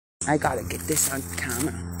I gotta get this on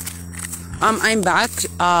camera. I'm back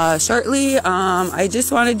shortly. I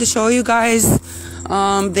just wanted to show you guys.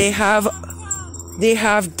 They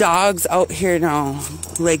have dogs out here now,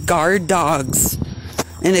 like guard dogs,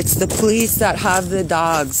 and it's the police that have the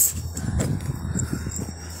dogs.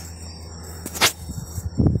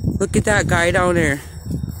 Look at that guy down there.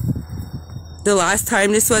 The last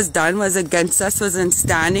time this was done was against us was in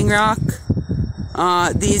Standing Rock.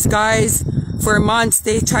 These guys, for months,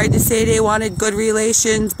 they tried to say they wanted good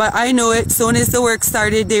relations, but I knew it. Soon as the work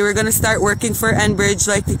started, they were going to start working for Enbridge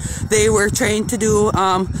like they were trained to do.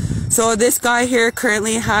 So this guy here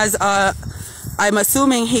currently has, I'm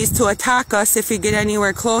assuming he's to attack us if we get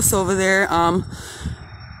anywhere close over there.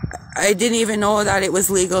 I didn't even know that it was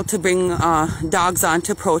legal to bring dogs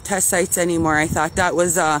onto protest sites anymore. I thought that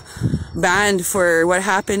was banned for what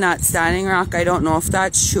happened at Standing Rock. I don't know if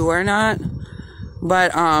that's true or not.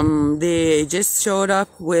 But they just showed up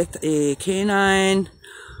with a canine.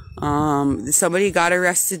 Somebody got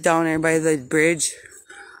arrested down there by the bridge.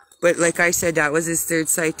 But like I said, that was his third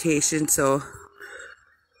citation. So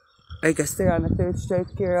I guess they're on a third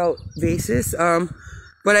strike gear out basis.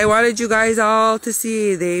 But I wanted you guys all to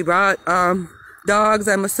see they brought dogs.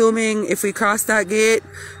 I'm assuming if we cross that gate,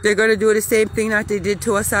 they're going to do the same thing that they did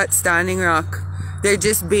to us at Standing Rock. They're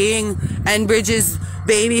just being Enbridge's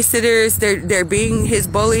babysitters. They're being his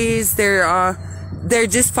bullies. They're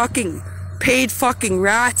just fucking paid fucking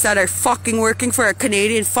rats that are fucking working for a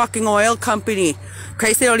Canadian fucking oil company.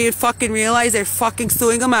 Christ, they don't even fucking realize they're fucking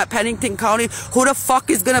suing them at Pennington County. Who the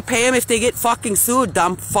fuck is gonna pay them if they get fucking sued,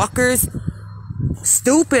 dumb fuckers?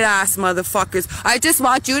 Stupid ass motherfuckers. I just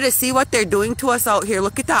want you to see what they're doing to us out here.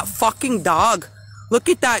 Look at that fucking dog. Look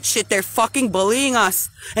at that shit. They're fucking bullying us.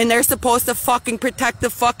 And they're supposed to fucking protect the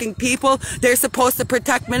fucking people. They're supposed to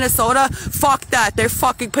protect Minnesota. Fuck that. They're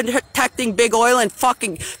fucking protecting big oil and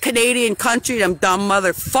fucking Canadian country, them dumb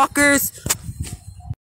motherfuckers.